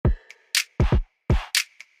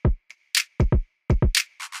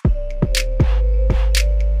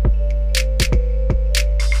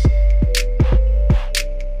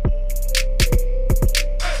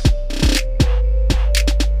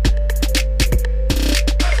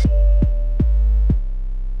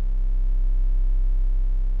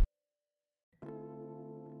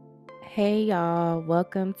Hey y'all,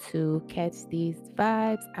 welcome to Catch These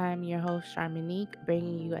Vibes. I'm your host, Charmonique,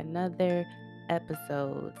 bringing you another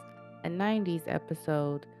episode, a 90s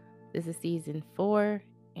episode. This is season 4,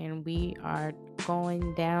 and we are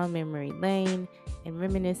going down memory lane and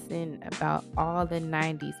reminiscing about all the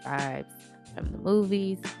 90s vibes, from the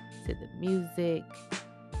movies to the music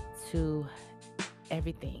to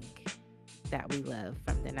everything that we love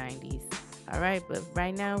from the 90s. All right, but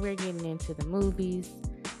right now we're getting into the movies.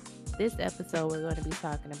 This episode, we're going to be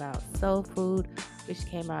talking about Soul Food, which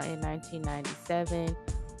came out in 1997.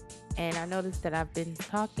 And I noticed that I've been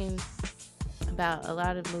talking about a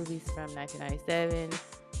lot of movies from 1997,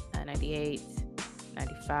 98,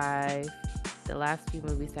 95. The last few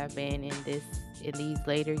movies have been in these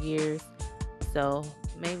later years. So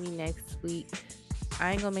maybe next week,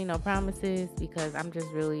 I ain't gonna make no promises because I'm just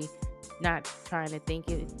really not trying to think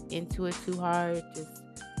it into it too hard. Just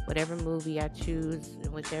whatever movie I choose,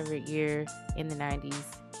 in whichever year in the 90s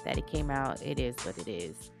that it came out, it is what it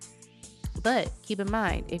is. But keep in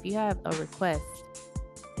mind, if you have a request,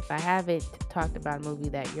 if I haven't talked about a movie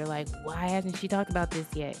that you're like, why hasn't she talked about this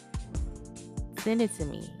yet? Send it to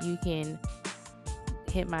me. You can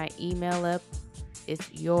hit my email up. It's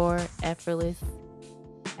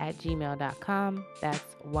youreffortless@gmail.com. That's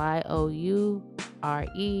YOURE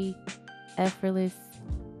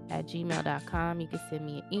effortless@gmail.com. You can send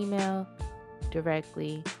me an email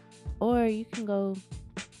directly, or you can go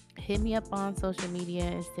hit me up on social media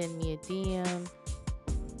and send me a DM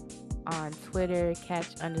on Twitter,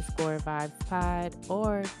 catch_vibes pod,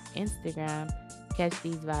 or Instagram, catch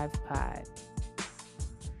these vibes pod.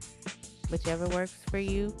 Whichever works for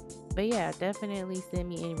you. But yeah, definitely send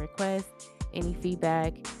me any requests, any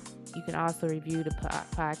feedback. You can also review the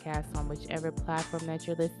podcast on whichever platform that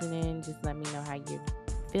you're listening. Just let me know how you're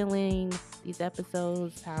feeling these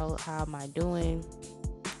episodes. How am I doing?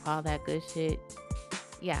 All that good shit.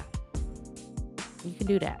 Yeah, you can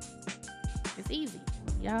do that. It's easy.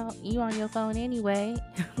 Y'all, you on your phone anyway.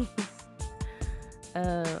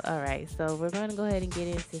 All right. So we're gonna go ahead and get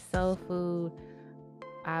into Soul Food.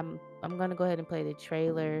 I'm gonna go ahead and play the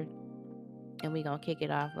trailer, and we're gonna kick it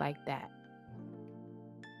off like that.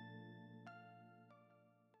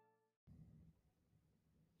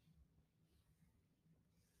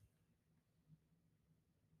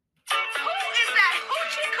 Who is that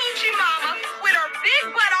hoochie coochie mama with her big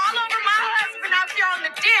butt all over my husband out there on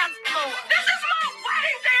the dance floor? This is my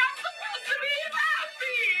wedding day. I'm supposed to be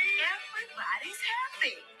happy. Everybody's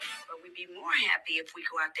happy. But we'd be more happy if we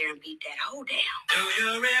go out there and beat that hoe down. Do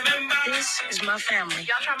you remember? This is my family.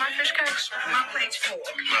 Y'all try my fish cakes? My plate's full.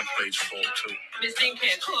 My plate's full too. Miss Thing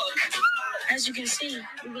can't cook. As you can see,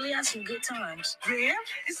 we really had some good times. Yeah,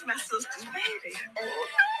 it's my sister's baby. Oh,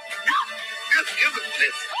 no. Give it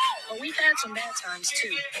this. But we've had some bad times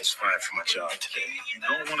too. I was fired from my job today. You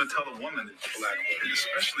don't want to tell a woman that you're a black woman,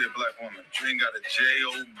 especially a black woman. You ain't got a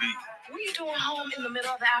J-O-B. What are you doing home in the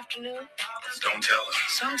middle of the afternoon? Don't tell her.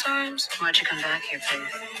 Sometimes. Why'd you come back here,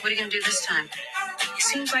 Faith? What are you gonna do this time? It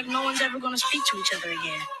seems like no one's ever gonna speak to each other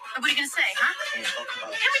again. What are you gonna say, huh? Can we talk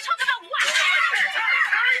about it? Can we talk about what?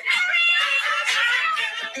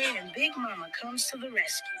 But then Big Mama comes to the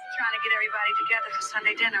rescue. Trying to get everybody together for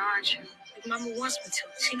Sunday dinner, aren't you? Big Mama wants me to.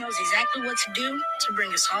 She knows exactly what to do to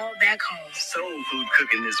bring us all back home. Soul food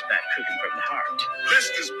cooking is back cooking from the heart. Bless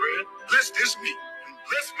this bread, bless this meat, and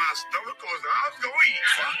bless my stomach, cause I'm gonna eat.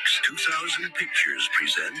 Fox 2000 Pictures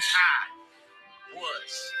presents I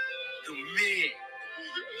was the man.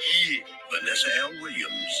 Yeah. Vanessa L.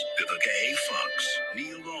 Williams, Vivica A. Fox,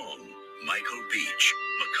 Neil Long, Michael Beach,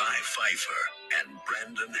 Mackay Pfeiffer, and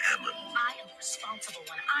Brandon Hammond. I am the responsible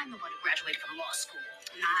one. I'm the one who graduated from law school.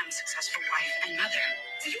 And I'm a successful wife and mother.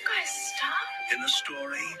 Will you guys stop? In a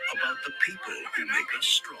story about the people who make us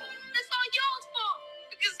strong. It's all y'all's fault.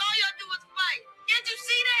 Because all y'all do is fight. Can't you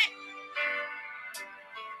see that?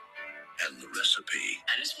 And the recipe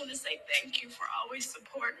I just want to say thank you for always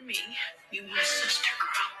supporting me. You my sister,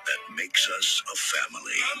 girl. that makes us a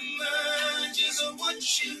family. I just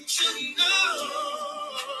want you to know,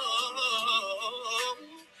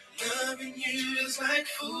 loving you is like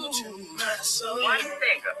food to my soul. One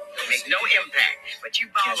finger make no impact, but you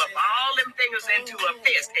ball up all them fingers into a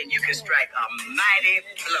fist and you can strike a mighty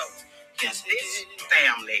blow. Cause this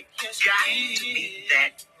family got to be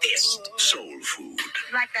that fist. Soul food.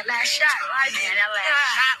 Like that last shot, right? Man, that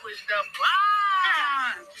last shot was the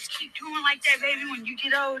bomb. Just keep doing like that, baby. When you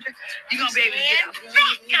get older, you're gonna be able to get a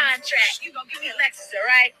fat contract. You're gonna give me a Lexus, all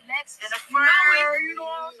right? Lexus and a fur, you know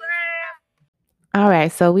what I'm saying? All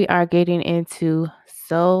right, so we are getting into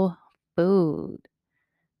Soul Food.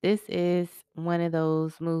 This is one of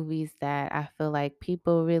those movies that I feel like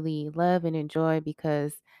people really love and enjoy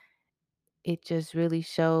because it just really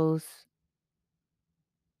shows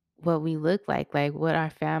what we look like what our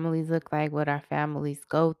families look like, what our families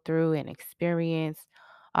go through and experience,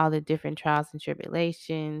 all the different trials and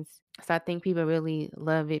tribulations. So I think people really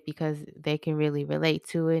love it because they can really relate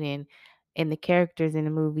to it, and the characters in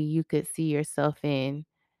the movie you could see yourself in.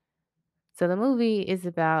 So the movie is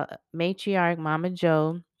about matriarch Mama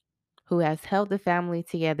Joe, who has held the family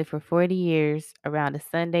together for 40 years around a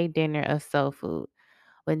Sunday dinner of soul food.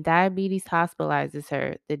 When diabetes hospitalizes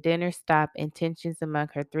her, the dinner stop and tensions among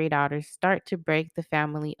her three daughters start to break the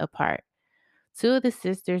family apart. Two of the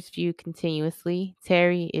sisters feud continuously.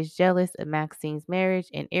 Terry is jealous of Maxine's marriage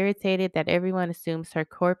and irritated that everyone assumes her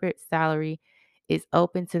corporate salary is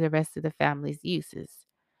open to the rest of the family's uses.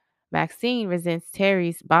 Maxine resents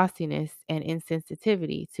Terry's bossiness and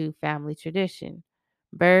insensitivity to family tradition.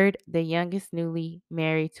 Bird, the youngest newly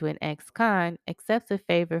married to an ex con, accepts a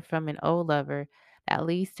favor from an old lover that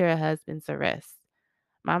leads to her husband's arrest.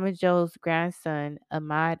 Mama Joe's grandson,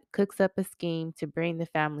 Ahmad, cooks up a scheme to bring the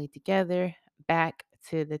family together back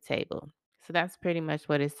to the table. So that's pretty much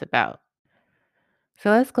what it's about.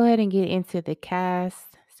 So let's go ahead and get into the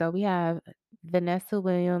cast. So we have Vanessa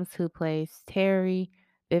Williams, who plays Terry,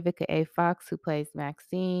 Vivica A. Fox, who plays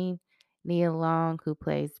Maxine, Nia Long, who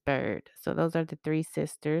plays Bird. So those are the three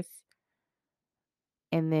sisters.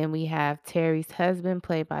 And then we have Terry's husband,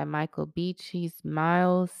 played by Michael Beach. He's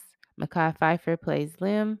Miles. Mackay Pfeiffer plays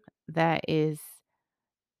Lim. That is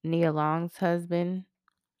Nia Long's husband.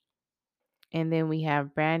 And then we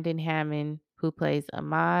have Brandon Hammond, who plays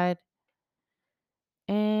Ahmad.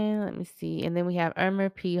 And let me see. And then we have Irma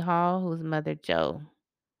P. Hall, who's Mother Joe.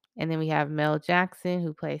 And then we have Mel Jackson,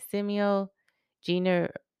 who plays Simeo. Gina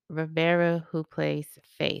Rivera, who plays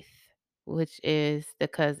Faith, which is the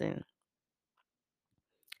cousin.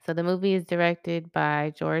 So the movie is directed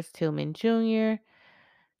by George Tillman Jr.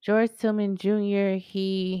 George Tillman Jr.,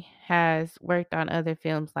 he has worked on other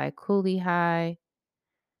films like Coolie High,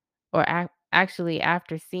 or actually,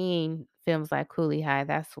 after seeing films like Coolie High,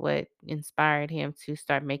 that's what inspired him to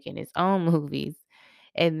start making his own movies.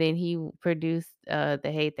 And then he produced The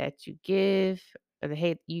Hate That You Give, or The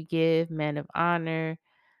Hate You Give, Men of Honor.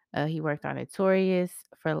 He worked on Notorious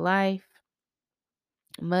for Life,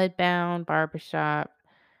 Mudbound, Barbershop.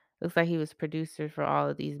 Looks like he was producer for all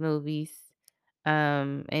of these movies.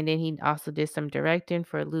 And then he also did some directing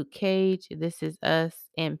for Luke Cage, This Is Us,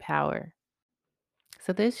 and Power.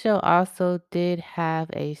 So this show also did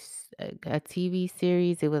have a TV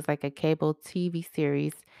series. It was like a cable TV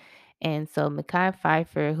series. And so Mackay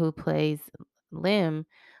Pfeiffer, who plays Lim,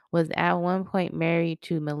 was at one point married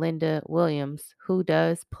to Melinda Williams, who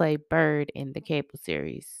does play Bird in the cable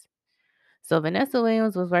series. So Vanessa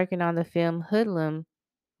Williams was working on the film Hoodlum,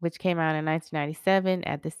 which came out in 1997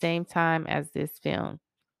 at the same time as this film.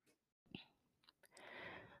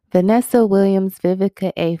 Vanessa Williams,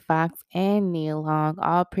 Vivica A. Fox, and Neil Long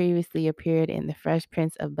all previously appeared in The Fresh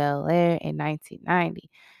Prince of Bel-Air in 1990,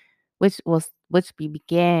 which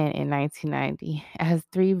began in 1990 as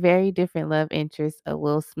three very different love interests of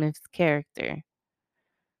Will Smith's character.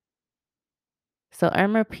 So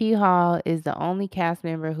Irma P. Hall is the only cast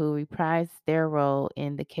member who reprised their role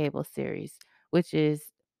in the cable series, which is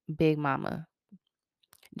Big Mama.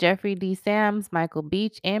 Jeffrey D. Sams, Michael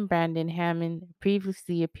Beach, and Brandon Hammond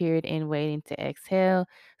previously appeared in Waiting to Exhale.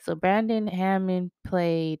 So Brandon Hammond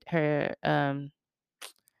played her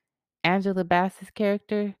Angela Bassett's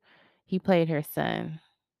character. He played her son.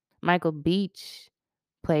 Michael Beach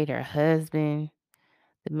played her husband,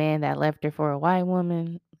 the man that left her for a white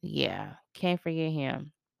woman. Yeah, can't forget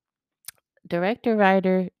him. Director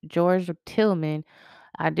writer George Tillman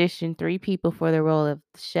auditioned three people for the role of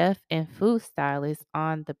chef and food stylist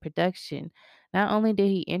on the production. Not only did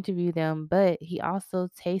he interview them, but he also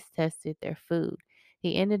taste tested their food.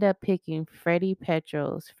 He ended up picking Freddie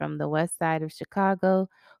Petros from the west side of Chicago,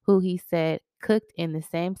 who he said cooked in the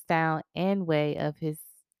same style and way of his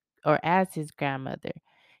or as his grandmother.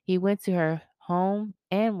 He went to her home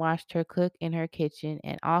and watched her cook in her kitchen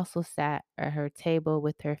and also sat at her table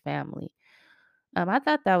with her family. I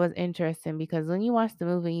thought that was interesting because when you watch the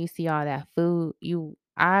movie and you see all that food,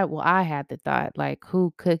 I had the thought like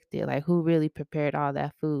who cooked it, like who really prepared all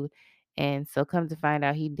that food. And so come to find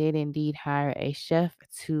out he did indeed hire a chef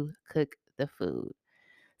to cook the food.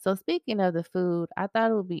 So speaking of the food, I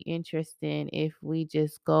thought it would be interesting if we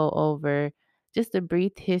just go over just a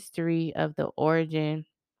brief history of the origin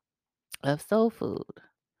of soul food.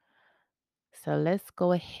 So let's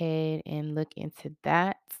go ahead and look into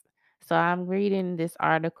that. So I'm reading this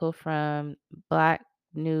article from Black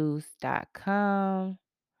news.com.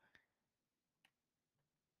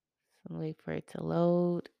 So wait for it to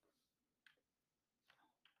load.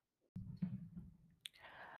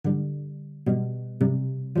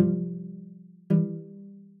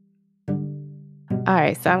 All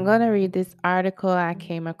right, so I'm going to read this article I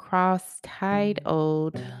came across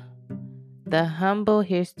titled The Humble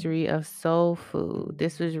History of Soul Food.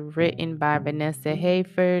 This was written by Vanessa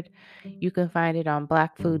Hayford. You can find it on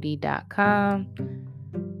blackfoodie.com.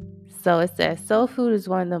 So it says soul food is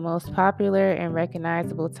one of the most popular and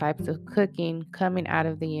recognizable types of cooking coming out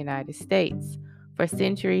of the United States. For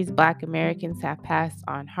centuries, Black Americans have passed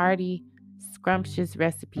on hearty, scrumptious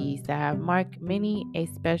recipes that have marked many a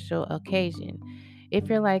special occasion. If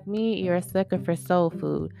you're like me, you're a sucker for soul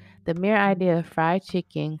food. The mere idea of fried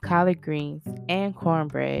chicken, collard greens, and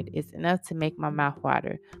cornbread is enough to make my mouth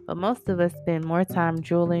water, but most of us spend more time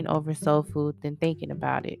drooling over soul food than thinking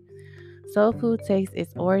about it. Soul food takes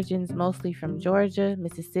its origins mostly from Georgia,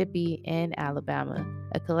 Mississippi, and Alabama,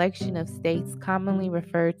 a collection of states commonly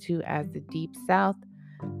referred to as the Deep South.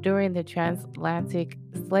 During the transatlantic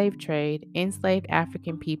slave trade, enslaved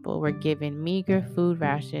African people were given meager food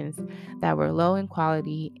rations that were low in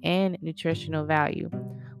quality and nutritional value.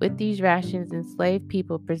 With these rations, enslaved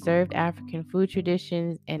people preserved African food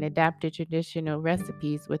traditions and adapted traditional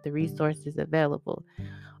recipes with the resources available.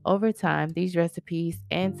 Over time, these recipes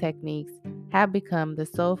and techniques have become the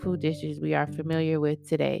soul food dishes we are familiar with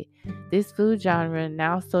today. This food genre,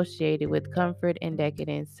 now associated with comfort and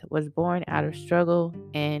decadence, was born out of struggle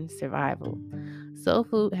and survival. Soul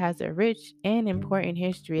food has a rich and important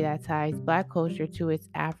history that ties Black culture to its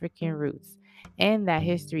African roots, and that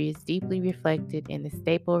history is deeply reflected in the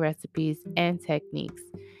staple recipes and techniques.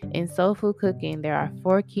 In soul food cooking, there are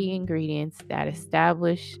four key ingredients that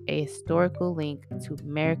establish a historical link to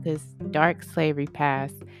America's dark slavery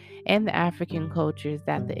past and the African cultures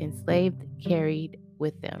that the enslaved carried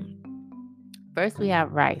with them. First, we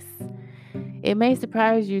have rice. It may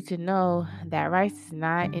surprise you to know that rice is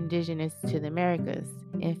not indigenous to the Americas.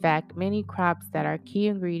 In fact, many crops that are key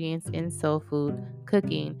ingredients in soul food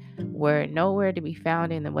cooking were nowhere to be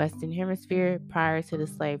found in the Western Hemisphere prior to the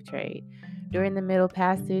slave trade. During the Middle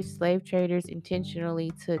Passage, slave traders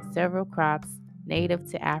intentionally took several crops native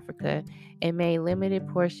to Africa and made limited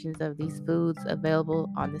portions of these foods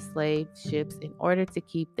available on the slave ships in order to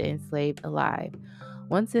keep the enslaved alive.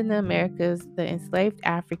 Once in the Americas, the enslaved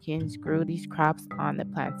Africans grew these crops on the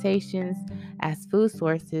plantations as food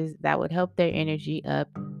sources that would help their energy up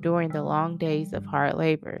during the long days of hard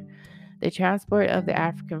labor. The transport of the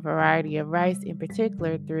African variety of rice, in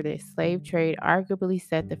particular through the slave trade, arguably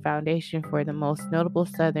set the foundation for the most notable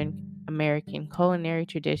Southern American culinary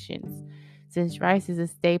traditions. Since rice is a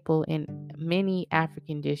staple in many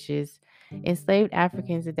African dishes, enslaved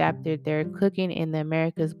Africans adapted their cooking in the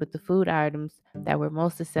Americas with the food items that were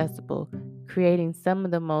most accessible, creating some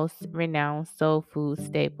of the most renowned soul food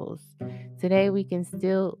staples. Today, we can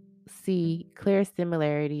still see clear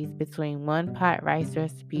similarities between one pot rice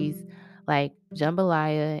recipes like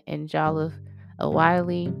jambalaya and jollof, a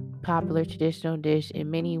widely popular traditional dish in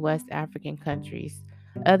many West African countries.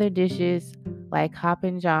 Other dishes like hop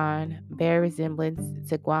and john bear resemblance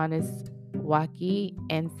to Ghana's waki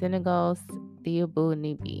and Senegal's thiabu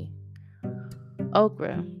nibi.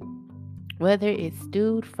 Okra. Whether it's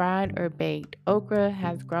stewed, fried, or baked, okra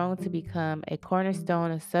has grown to become a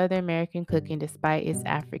cornerstone of Southern American cooking despite its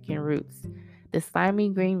African roots. The slimy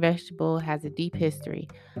green vegetable has a deep history,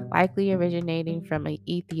 likely originating from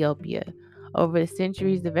Ethiopia. Over the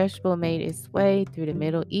centuries, the vegetable made its way through the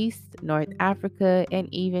Middle East, North Africa, and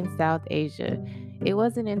even South Asia. It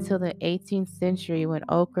wasn't until the 18th century when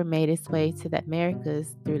okra made its way to the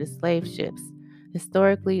Americas through the slave ships.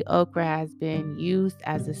 Historically, okra has been used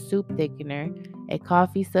as a soup thickener, a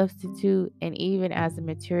coffee substitute, and even as a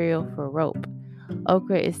material for rope.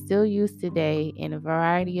 Okra is still used today in a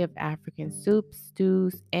variety of African soups,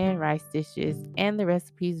 stews, and rice dishes, and the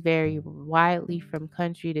recipes vary widely from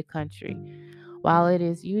country to country. While it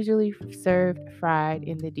is usually served fried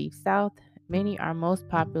in the Deep South, many are most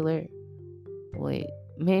popular wait,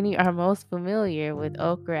 many are most familiar with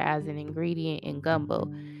okra as an ingredient in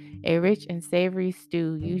gumbo, a rich and savory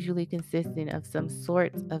stew usually consisting of some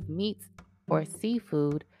sort of meat or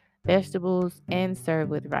seafood, vegetables, and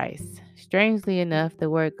served with rice. Strangely enough, the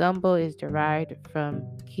word gumbo is derived from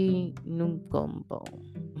kinugombo.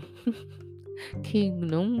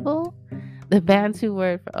 Kinumbo? The Bantu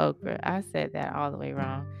word for okra. I said that all the way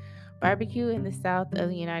wrong. Barbecue in the South of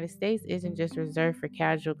the United States isn't just reserved for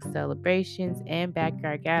casual celebrations and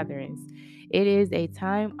backyard gatherings. It is a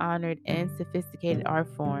time honored and sophisticated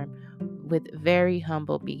art form with very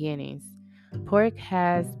humble beginnings. Pork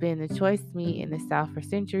has been the choice meat in the South for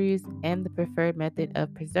centuries, and the preferred method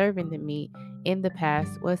of preserving the meat in the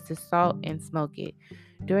past was to salt and smoke it.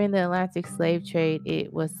 During the Atlantic slave trade,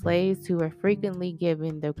 it was slaves who were frequently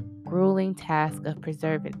given the grueling task of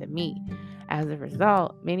preserving the meat. As a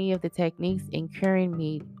result, many of the techniques in curing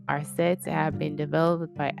meat are said to have been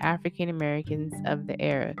developed by African Americans of the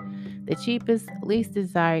era. The cheapest, least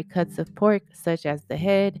desired cuts of pork, such as the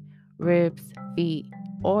head, ribs, feet,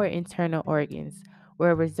 or internal organs,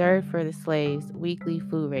 were reserved for the slaves' weekly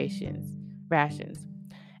food rations.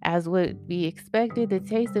 As would be expected, the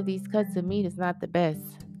taste of these cuts of meat is not the best.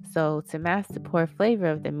 So, to mask the poor flavor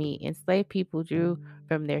of the meat, enslaved people drew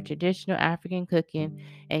from their traditional African cooking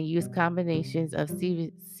and used combinations of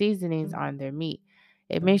seasonings on their meat.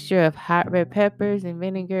 A mixture of hot red peppers and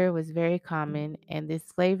vinegar was very common, and this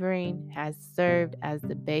flavoring has served as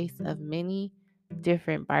the base of many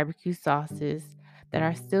different barbecue sauces that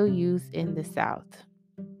are still used in the South.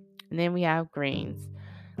 And then we have greens.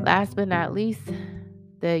 Last but not least,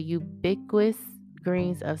 the ubiquitous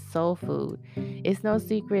greens of soul food. It's no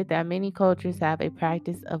secret that many cultures have a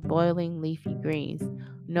practice of boiling leafy greens.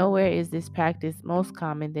 Nowhere is this practice most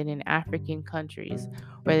common than in African countries,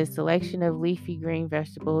 where the selection of leafy green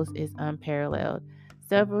vegetables is unparalleled.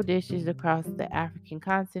 Several dishes across the African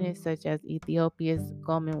continent, such as Ethiopia's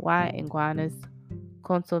gomenwa and Ghana's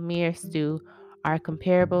consommé stew, are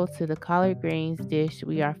comparable to the collard greens dish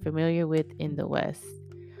we are familiar with in the West.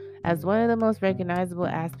 As one of the most recognizable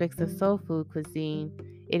aspects of soul food cuisine,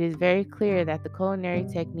 it is very clear that the culinary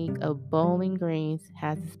technique of boiling greens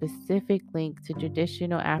has a specific link to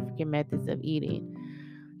traditional African methods of eating.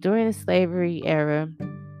 During the slavery era,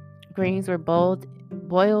 greens were boiled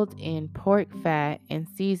in pork fat and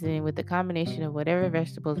seasoned with a combination of whatever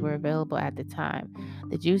vegetables were available at the time.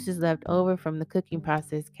 The juices left over from the cooking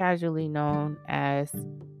process, casually known as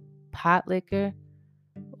pot liquor,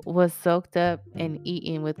 was soaked up and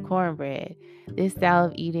eaten with cornbread. This style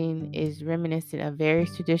of eating is reminiscent of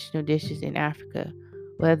various traditional dishes in Africa,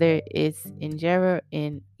 whether it's injera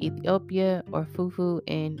in Ethiopia or fufu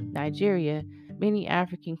in Nigeria. Many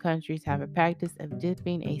African countries have a practice of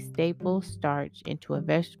dipping a staple starch into a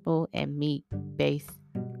vegetable and meat based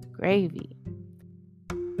gravy.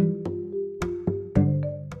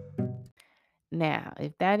 Now,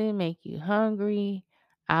 if that didn't make you hungry,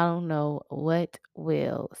 I don't know what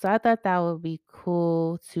will. So I thought that would be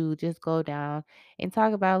cool to just go down and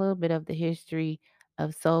talk about a little bit of the history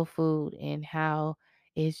of soul food and how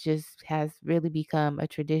it just has really become a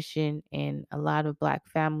tradition in a lot of black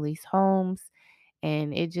families' homes.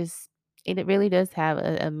 And it really does have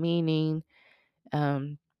a meaning.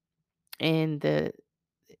 Um, and it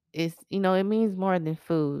means more than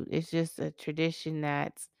food. It's just a tradition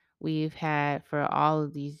that we've had for all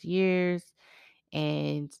of these years.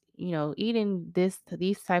 And eating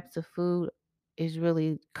these types of food is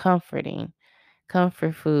really comforting.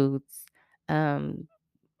 Comfort foods. um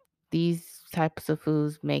these types of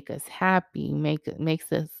foods make us happy,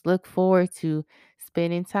 makes us look forward to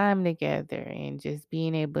spending time together and just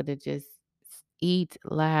being able to just eat,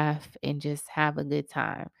 laugh, and just have a good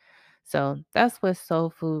time. So that's what soul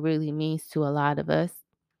food really means to a lot of us.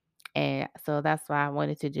 And so that's why I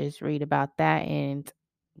wanted to just read about that and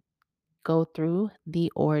go through the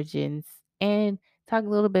origins and talk a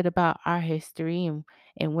little bit about our history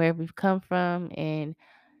and where we've come from and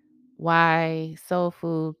why soul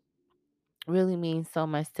food really means so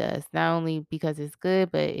much to us. Not only because it's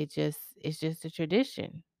good, but it's just a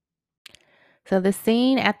tradition. So the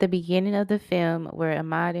scene at the beginning of the film where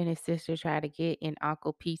Ahmad and his sister try to get in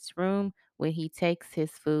Uncle Pete's room when he takes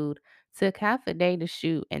his food took half a day to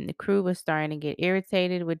shoot, and the crew was starting to get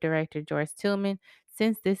irritated with director George Tillman.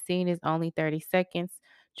 Since this scene is only 30 seconds,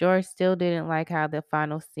 George still didn't like how the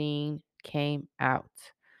final scene came out.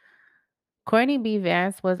 Courtney B.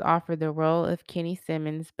 Vance was offered the role of Kenny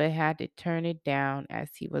Simmons but had to turn it down as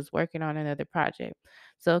he was working on another project.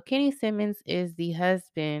 So, Kenny Simmons is the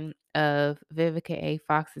husband of Vivica A.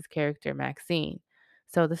 Fox's character Maxine.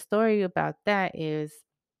 So, the story about that is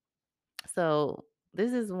so,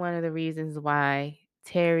 this is one of the reasons why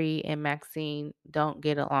Terry and Maxine don't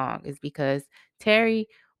get along, is because Terry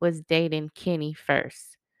was dating Kenny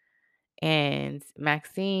first, and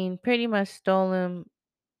Maxine pretty much stole him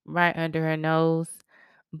right under her nose.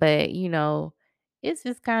 But, it's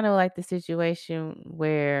just kind of like the situation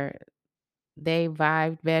where they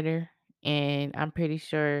vibed better. And I'm pretty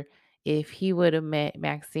sure if he would have met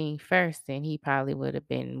Maxine first, then he probably would have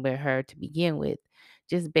been with her to begin with,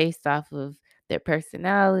 just based off of their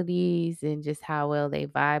personalities and just how well they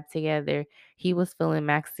vibe together. He was feeling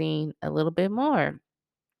Maxine a little bit more.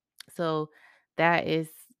 So that is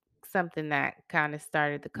something that kind of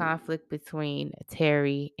started the conflict between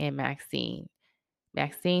Terry and Maxine.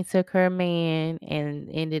 Maxine took her man and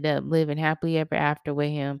ended up living happily ever after with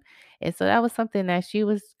him. And so that was something that she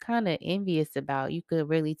was kind of envious about. You could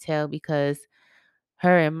really tell because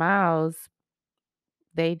her and Miles,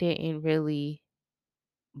 they didn't really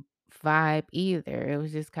vibe either. It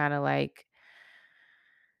was just kind of like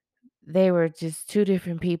they were just two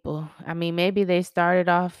different people. I mean, maybe they started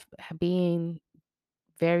off being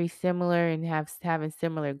very similar and having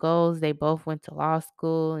similar goals. They both went to law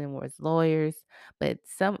school and was lawyers, but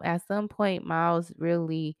some at some point Miles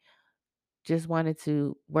really just wanted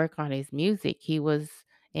to work on his music. He was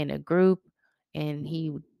in a group and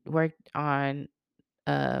he worked on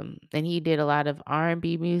and he did a lot of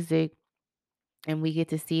R&B music, and we get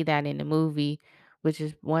to see that in the movie, which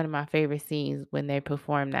is one of my favorite scenes when they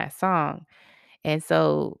perform that song. And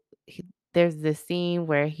so there's this scene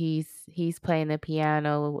where he's playing the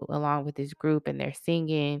piano along with his group and they're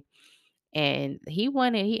singing, and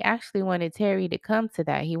he actually wanted Terry to come to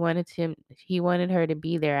that. He wanted her to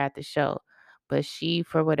be there at the show. But she,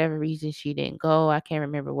 for whatever reason, she didn't go. I can't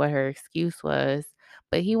remember what her excuse was,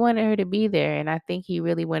 but he wanted her to be there, and I think he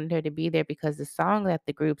really wanted her to be there because the song that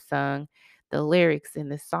the group sung, the lyrics in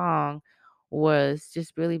the song was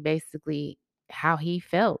just really basically how he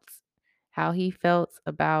felt, how he felt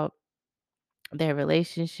about their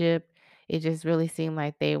relationship. It just really seemed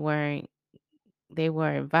like they weren't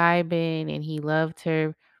vibing, and he loved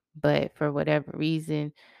her, but for whatever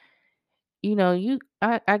reason,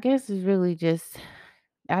 I guess it's really just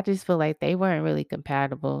I just feel like they weren't really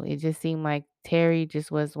compatible. It just seemed like Terry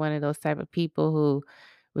just was one of those type of people who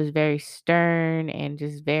was very stern and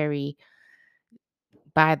just very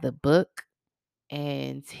by the book,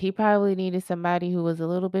 and he probably needed somebody who was a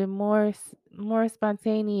little bit more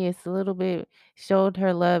spontaneous, a little bit showed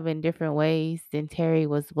her love in different ways than Terry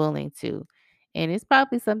was willing to. And it's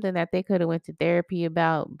probably something that they could have went to therapy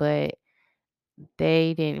about, but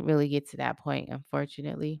they didn't really get to that point,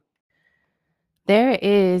 unfortunately. There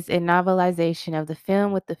is a novelization of the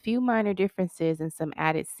film with a few minor differences and some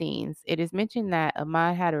added scenes. It is mentioned that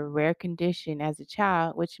Ahmad had a rare condition as a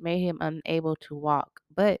child which made him unable to walk,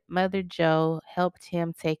 but Mother Joe helped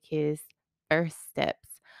him take his first steps,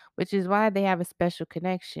 which is why they have a special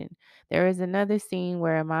connection. There is another scene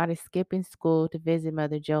where Ahmad is skipping school to visit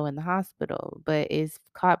Mother Joe in the hospital, but is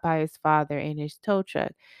caught by his father in his tow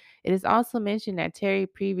truck. It is also mentioned that Terry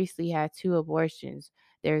previously had two abortions.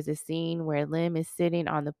 There's a scene where Lim is sitting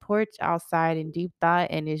on the porch outside in deep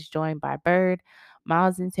thought and is joined by Bird.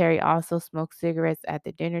 Miles and Terry also smoke cigarettes at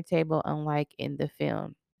the dinner table, unlike in the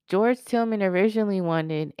film. George Tillman originally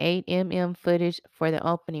wanted 8mm footage for the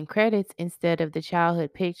opening credits instead of the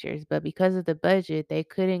childhood pictures, but because of the budget, they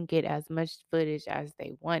couldn't get as much footage as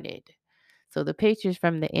they wanted. So the pictures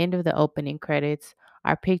from the end of the opening credits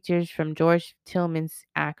are pictures from George Tillman's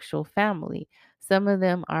actual family. Some of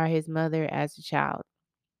them are his mother as a child.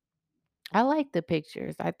 I like the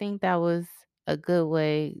pictures. I think that was a good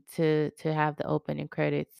way to have the opening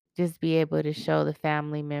credits, just be able to show the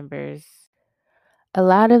family members. A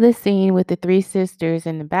lot of the scene with the three sisters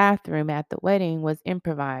in the bathroom at the wedding was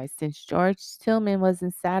improvised since George Tillman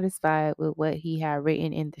wasn't satisfied with what he had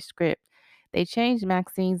written in the script. They changed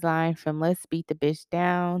Maxine's line from "let's beat the bitch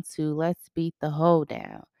down" to "let's beat the hoe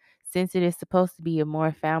down," since it is supposed to be a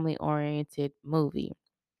more family oriented movie.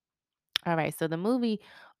 All right, so the movie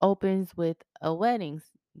opens with a wedding.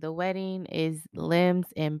 The wedding is Limbs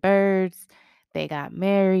and Birds. They got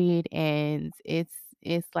married, and it's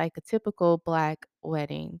like a typical black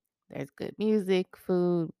wedding. There's good music,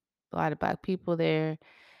 food, a lot of black people there.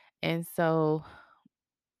 And so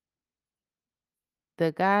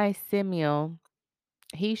the guy Samuel,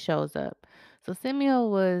 he shows up. So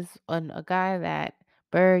Samuel was a guy that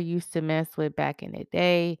Bird used to mess with back in the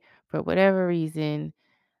day. For whatever reason,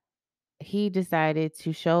 he decided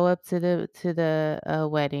to show up to the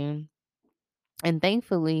wedding, and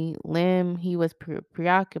thankfully Lim, he was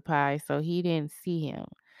preoccupied, so he didn't see him.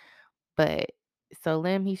 But so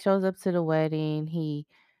Lim, he shows up to the wedding. He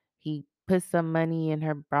puts some money in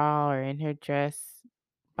her bra or in her dress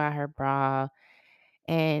by her bra,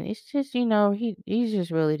 and it's just, he's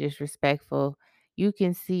just really disrespectful. You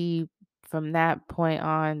can see from that point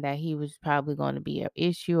on that he was probably going to be an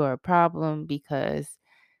issue or a problem because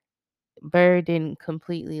Bird didn't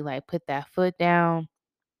completely like put that foot down,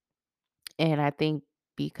 and I think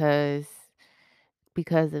because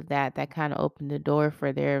because of that, that kind of opened the door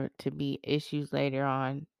for there to be issues later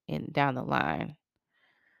on in down the line.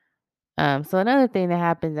 So another thing that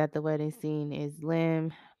happens at the wedding scene is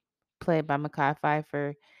Lim, played by Mackay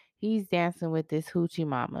Pfeiffer, he's dancing with this hoochie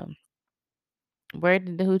mama. Where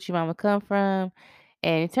did the hoochie mama come from?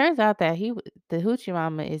 And it turns out that the hoochie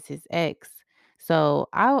mama is his ex. So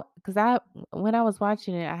cause when I was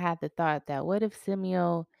watching it, I had the thought that what if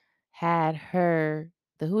Simeo had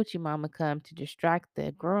the hoochie mama come to distract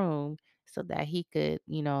the groom so that he could,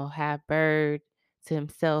 have Bird to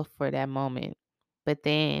himself for that moment. But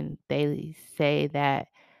then they say that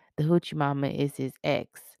the hoochie mama is his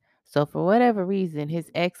ex. So for whatever reason, his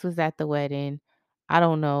ex was at the wedding. I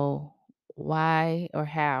don't know why or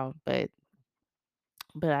how, but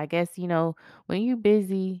I guess, when you're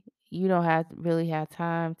busy, you don't really have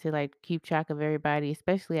time to like keep track of everybody,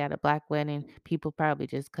 especially at a black wedding. People probably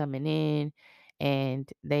just coming in and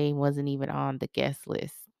they wasn't even on the guest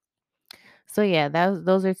list. So yeah,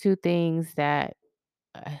 those are two things that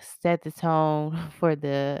set the tone for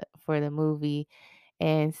the movie.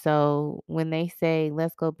 And so when they say,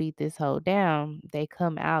 let's go beat this hoe down, they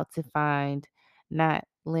come out to find not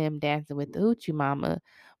Lim dancing with the Hoochie Mama,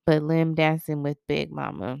 but Lim dancing with Big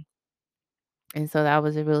Mama. And so that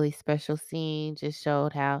was a really special scene. Just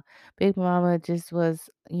showed how Big Mama just was,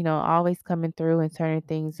 always coming through and turning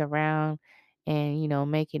things around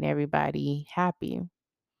and, making everybody happy.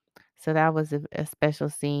 So that was a special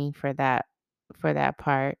scene for that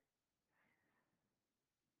part.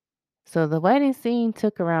 So the wedding scene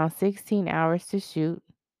took around 16 hours to shoot.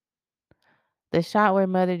 The shot where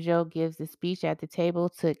Mother Joe gives the speech at the table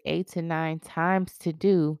took 8 to 9 times to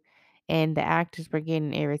do, and the actors were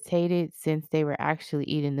getting irritated since they were actually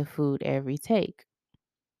eating the food every take.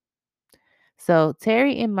 So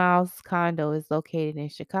Terry and Miles' condo is located in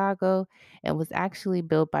Chicago and was actually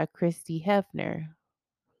built by Christy Hefner,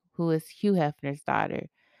 who is Hugh Hefner's daughter.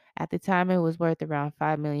 At the time, it was worth around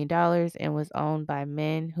 $5 million and was owned by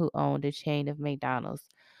men who owned a chain of McDonald's.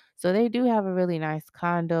 So they do have a really nice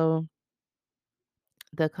condo.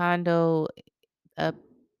 The condo up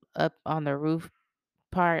up on the roof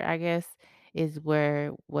part, I guess, is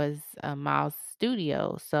where was Miles'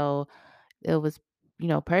 studio. So it was,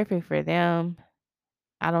 perfect for them.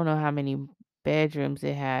 I don't know how many bedrooms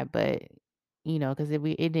it had, but because it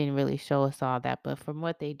didn't really show us all that, but from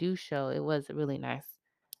what they do show, it was a really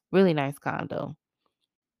nice condo.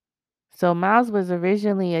 So Miles was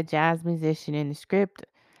originally a jazz musician in the script.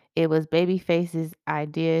 It was Babyface's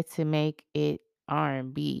idea to make it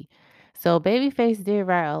R&B. So Babyface did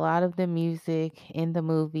write a lot of the music in the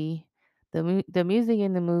movie. The music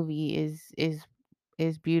in the movie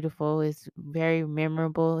is beautiful. It's very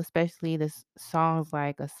memorable, especially the songs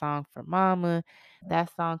like A Song for Mama.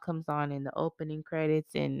 That song comes on in the opening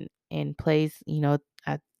credits and plays,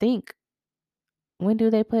 I think, when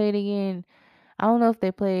do they play it again? I don't know if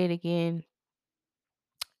they play it again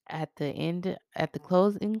at the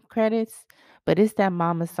closing credits, but it's that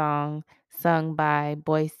Mama song sung by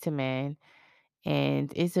Boys to Men,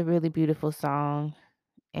 and it's a really beautiful song,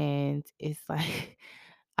 and it's like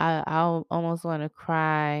I almost want to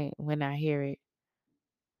cry when I hear it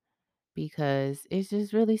because it's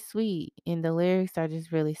just really sweet and the lyrics are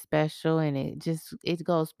just really special and it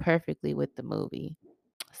goes perfectly with the movie.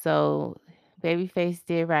 So Babyface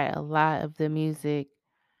did write a lot of the music.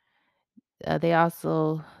 They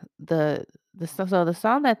also the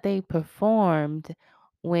song that they performed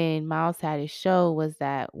when Miles had his show was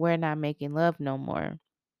that "We're Not Making Love No More."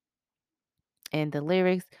 And the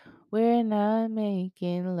lyrics, "We're not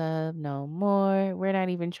making love no more. We're not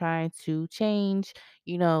even trying to change."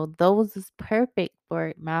 Those is perfect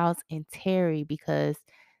for Miles and Terry because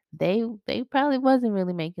they probably wasn't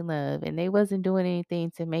really making love and they wasn't doing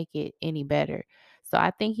anything to make it any better. So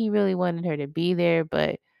I think he really wanted her to be there,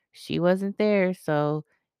 but she wasn't there, so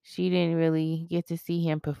she didn't really get to see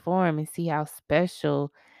him perform and see how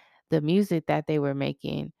special the music that they were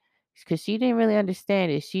making because she didn't really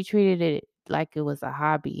understand it. She treated it like it was a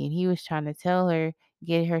hobby, and he was trying to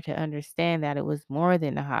get her to understand that it was more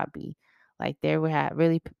than a hobby. Like there were had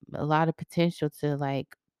really a lot of potential to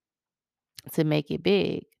make it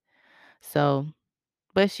big. So,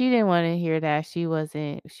 but she didn't want to hear that. She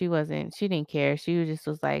didn't care. She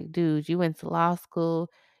was like, dude, you went to law school.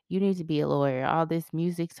 You need to be a lawyer. All this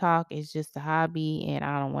music talk is just a hobby, and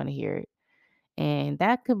I don't want to hear it. And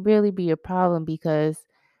that could really be a problem because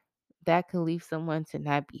that could leave someone to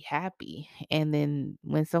not be happy. And then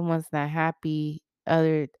when someone's not happy,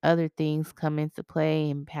 other things come into play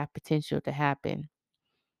and have potential to happen.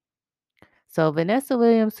 So Vanessa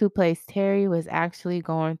Williams, who plays Terry, was actually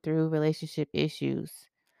going through relationship issues.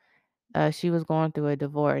 She was going through a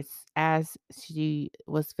divorce as she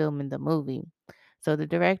was filming the movie. So the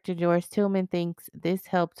director George Tillman thinks this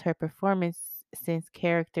helped her performance since the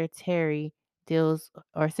character Terry deals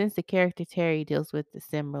with the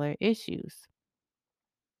similar issues.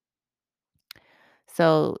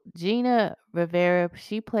 So Gina Rivera,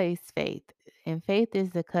 she plays Faith, and Faith is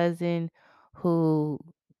the cousin who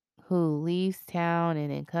leaves town and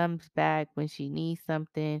then comes back when she needs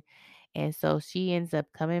something, and so she ends up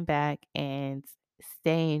coming back and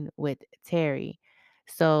staying with Terry.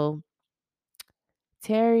 So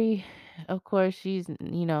Terry, of course,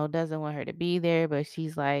 doesn't want her to be there, but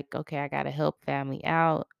she's like, okay, I got to help family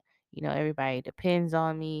out. Everybody depends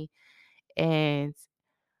on me. And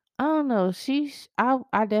I don't know.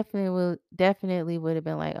 I definitely would have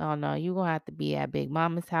been like, oh no, you're gonna have to be at Big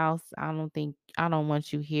Mama's house. I don't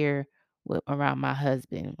want you here around my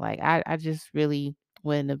husband. Like I just really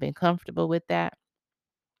wouldn't have been comfortable with that.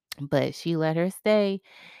 But she let her stay,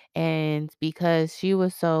 and because she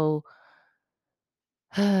was so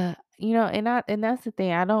and that's the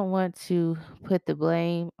thing. I don't want to put the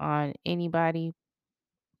blame on anybody,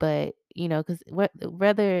 but because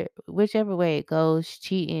whether whichever way it goes,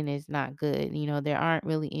 cheating is not good. There aren't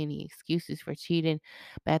really any excuses for cheating,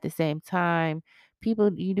 but at the same time,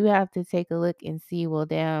 people, you do have to take a look and see, well,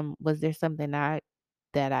 damn, was there something that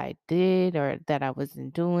I did or that I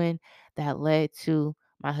wasn't doing that led to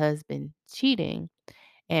my husband cheating?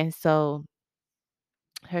 And so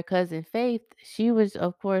her cousin Faith, she was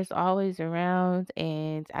of course always around,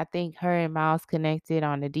 and I think her and Miles connected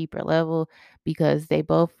on a deeper level because they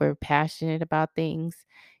both were passionate about things.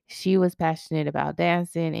 She was passionate about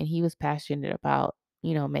dancing and he was passionate about,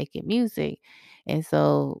 making music. And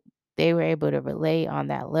so they were able to relate on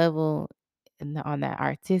that level and on that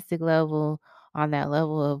artistic level, on that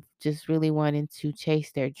level of just really wanting to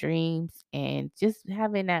chase their dreams and just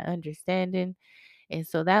having that understanding. And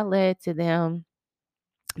so that led to them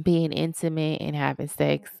being intimate and having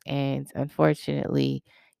sex, and unfortunately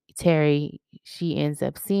Terry, she ends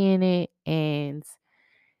up seeing it, and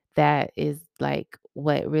that is like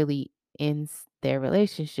what really ends their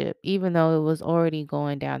relationship, even though it was already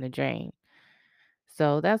going down the drain.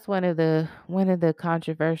 So that's one of the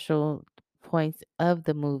controversial points of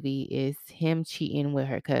the movie is him cheating with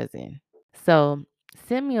her cousin. So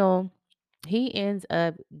Samuel, he ends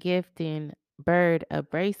up gifting Bird a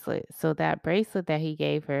bracelet. So that bracelet that he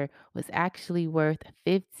gave her was actually worth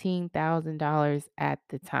 $15,000 at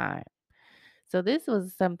the time. So this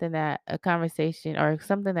was something that a conversation or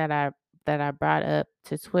something that I brought up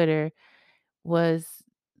to Twitter was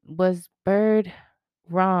Bird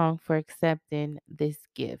wrong for accepting this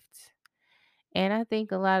gift? And I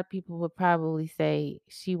think a lot of people would probably say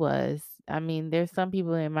she was. I mean, there's some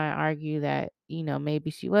people that might argue that,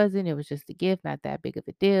 maybe she wasn't. It was just a gift, not that big of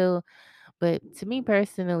a deal. But to me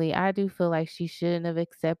personally, I do feel like she shouldn't have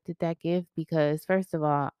accepted that gift because first of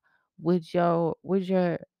all, would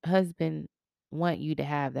your husband want you to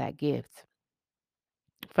have that gift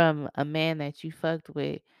from a man that you fucked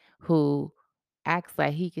with who acts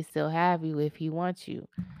like he can still have you if he wants you?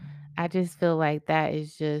 I just feel like that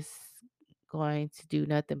is just going to do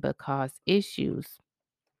nothing but cause issues,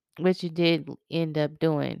 which it did end up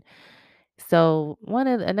doing. So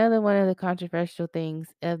another one of the controversial things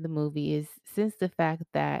of the movie is since the fact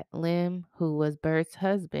that Lim, who was Bert's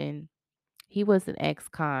husband, he was an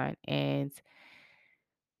ex-con, and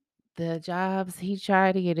the jobs he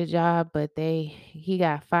tried to get a job, but he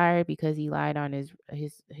got fired because he lied on his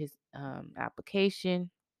application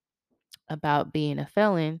about being a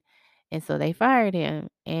felon. And so they fired him,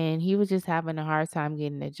 and he was just having a hard time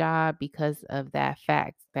getting a job because of that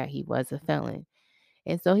fact that he was a felon.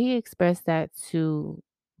 And so he expressed that to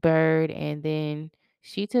Bird, and then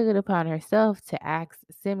she took it upon herself to ask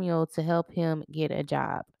Samuel to help him get a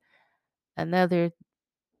job. Another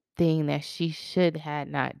thing that she should had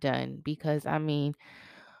not done because I mean,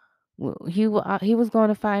 he was going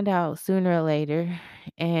to find out sooner or later,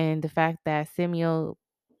 and the fact that Samuel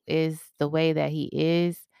is the way that he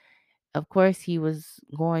is, of course, he was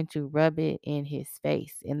going to rub it in his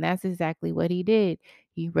face. And that's exactly what he did.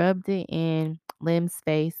 He rubbed it in Lim's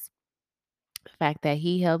face, the fact that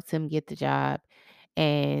he helped him get the job.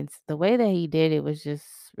 And the way that he did it was just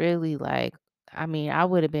really like, I mean, I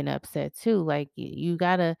would have been upset too. Like, you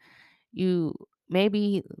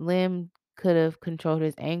maybe Lim could have controlled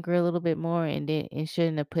his anger a little bit more and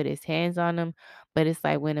shouldn't have put his hands on him. But it's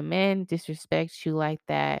like when a man disrespects you like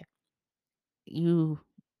that, you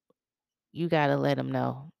you gotta let him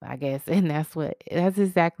know, I guess. And that's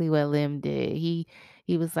exactly what Lim did. He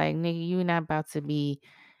was like, nigga, you not about to be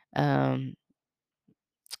um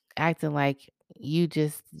acting like you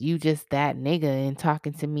just that nigga and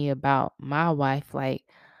talking to me about my wife like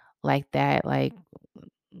that. Like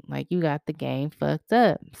you got the game fucked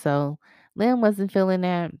up. So Lim wasn't feeling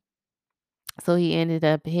that. So he ended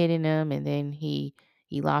up hitting him, and then he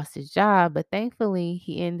he lost his job, but thankfully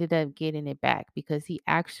he ended up getting it back because he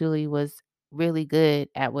actually was really good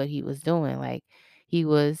at what he was doing. Like he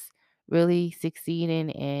was really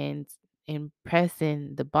succeeding and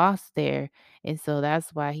impressing the boss there. And so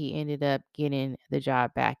that's why he ended up getting the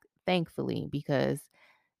job back, thankfully, because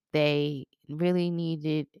they really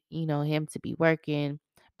needed, him to be working.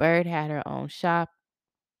 Bird had her own shop,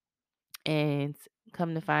 and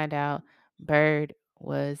come to find out, Bird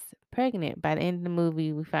was pregnant. By the end of the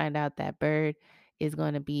movie, we find out that Bird is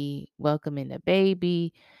going to be welcoming a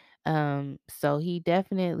baby. So he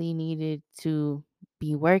definitely needed to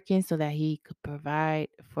be working so that he could provide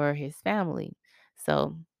for his family.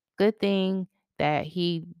 So good thing that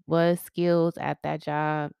he was skilled at that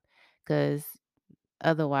job, because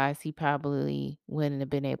otherwise he probably wouldn't have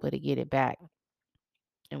been able to get it back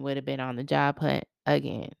and would have been on the job hunt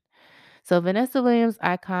again. So Vanessa Williams'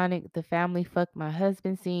 iconic "The Family Fucked My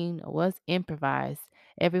Husband" scene was improvised.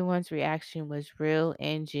 Everyone's reaction was real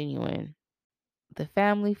and genuine. The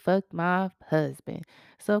family fucked my husband.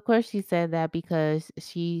 So of course she said that because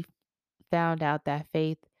she found out that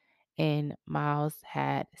Faith and Miles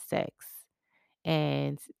had sex.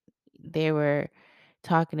 And they were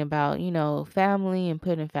talking about, family and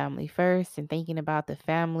putting family first and thinking about the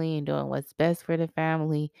family and doing what's best for the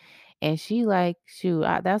family. And she like, shoot,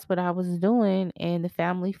 that's what I was doing, and the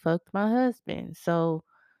family fucked my husband. So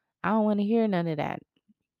I don't want to hear none of that.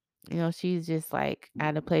 She's just like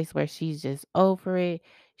at a place where she's just over it.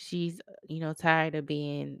 She's, tired of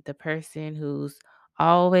being the person who's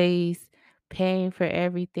always paying for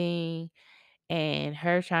everything, and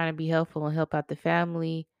her trying to be helpful and help out the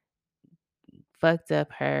family fucked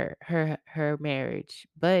up her marriage.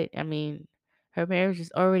 But I mean, her marriage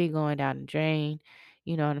is already going down the drain,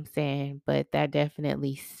 you know what I'm saying? But that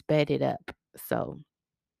definitely sped it up. So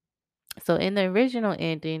in the original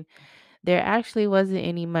ending, there actually wasn't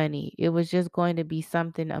any money. It was just going to be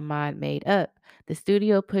something Ahmad made up. The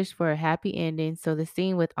studio pushed for a happy ending, so the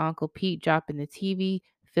scene with Uncle Pete dropping the TV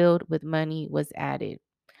filled with money was added.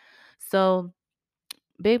 So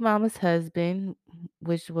Big Mama's husband,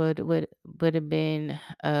 which would have been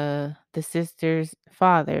the sister's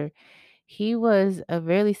father, he was a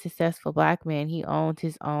really successful black man. He owned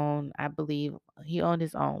his own, I believe, he owned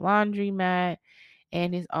his own laundromat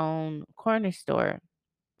and his own corner store.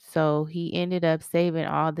 So he ended up saving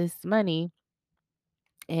all this money.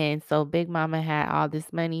 And so Big Mama had all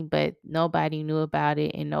this money, but nobody knew about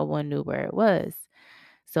it and no one knew where it was.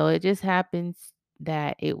 So it just happens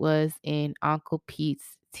that it was in Uncle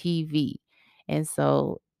Pete's TV. And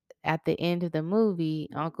so at the end of the movie,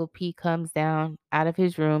 Uncle Pete comes down out of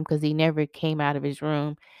his room because he never came out of his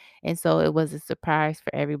room. And so it was a surprise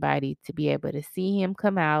for everybody to be able to see him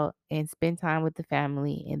come out and spend time with the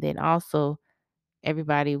family. And then also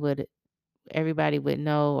everybody would everybody would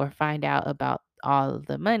know or find out about all of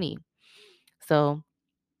the money. So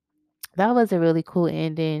that was a really cool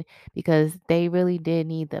ending because they really did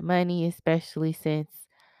need the money, especially since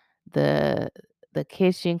the the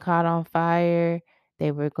kitchen caught on fire.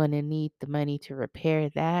 They were going to need the money to repair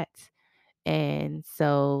that. And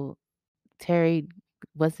so Terry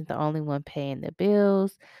wasn't the only one paying the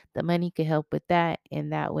bills. The money could help with that,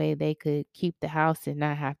 and that way they could keep the house and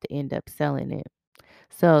not have to end up selling it.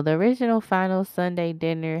 So the original final Sunday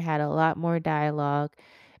dinner had a lot more dialogue.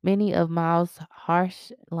 Many of Miles'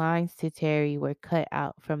 harsh lines to Terry were cut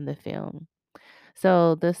out from the film.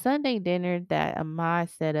 So the Sunday dinner that Ahmad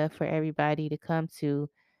set up for everybody to come to,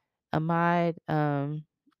 Ahmad,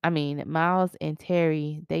 Miles and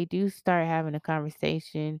Terry, they do start having a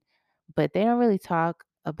conversation, but they don't really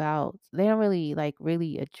like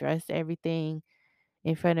really address everything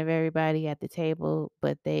in front of everybody at the table,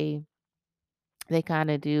 but they kind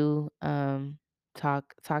of do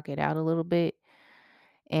talk it out a little bit,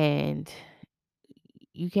 and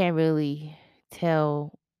you can't really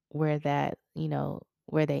tell where they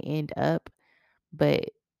end up, but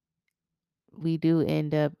we do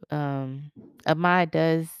end up Ahmad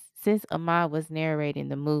does since Ahmad was narrating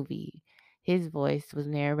the movie, his voice was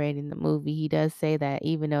narrating the movie, he does say that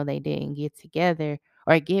even though they didn't get together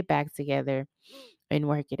or get back together and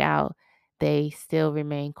work it out, they still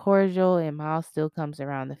remain cordial and Miles still comes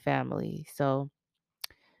around the family. So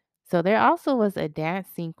there also was a dance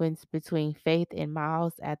sequence between Faith and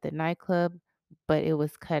Miles at the nightclub, but it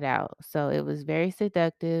was cut out. So it was very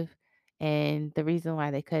seductive. And the reason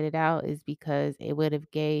why they cut it out is because it would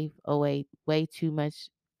have gave away way too much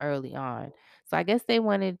early on. So I guess they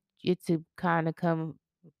wanted you to kind of come,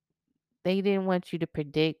 they didn't want you to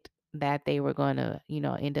predict that they were going to,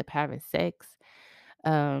 end up having sex.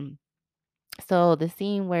 Um, so the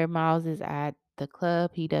scene where Miles is at the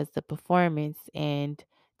club, he does the performance, and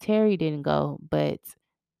Terry didn't go, but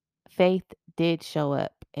Faith did show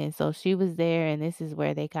up. And so she was there, and this is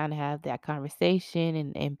where they kind of have that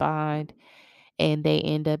conversation and bond, and they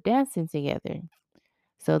end up dancing together.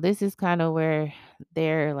 So this is kind of where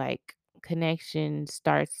their like connection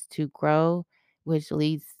starts to grow, which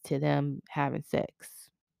leads to them having sex.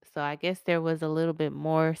 So I guess there was a little bit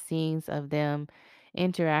more scenes of them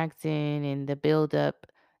interacting and the build up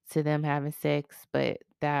to them having sex, but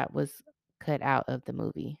that was cut out of the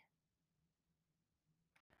movie.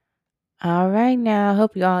 All right, now,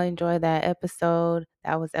 hope you all enjoyed that episode.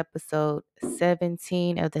 That was episode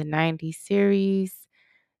 17 of the 90s series.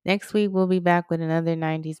 Next week, we'll be back with another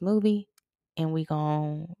 90s movie, and we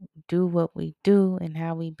going to do what we do and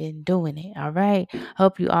how we been doing it. All right.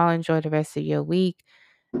 Hope you all enjoy the rest of your week.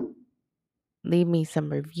 Leave me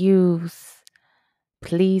some reviews,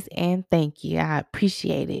 please, and thank you. I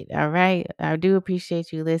appreciate it. All right. I do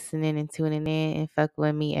appreciate you listening and tuning in and fucking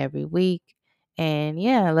with me every week. And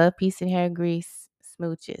yeah, love, peace, and hair grease.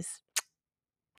 Smooches.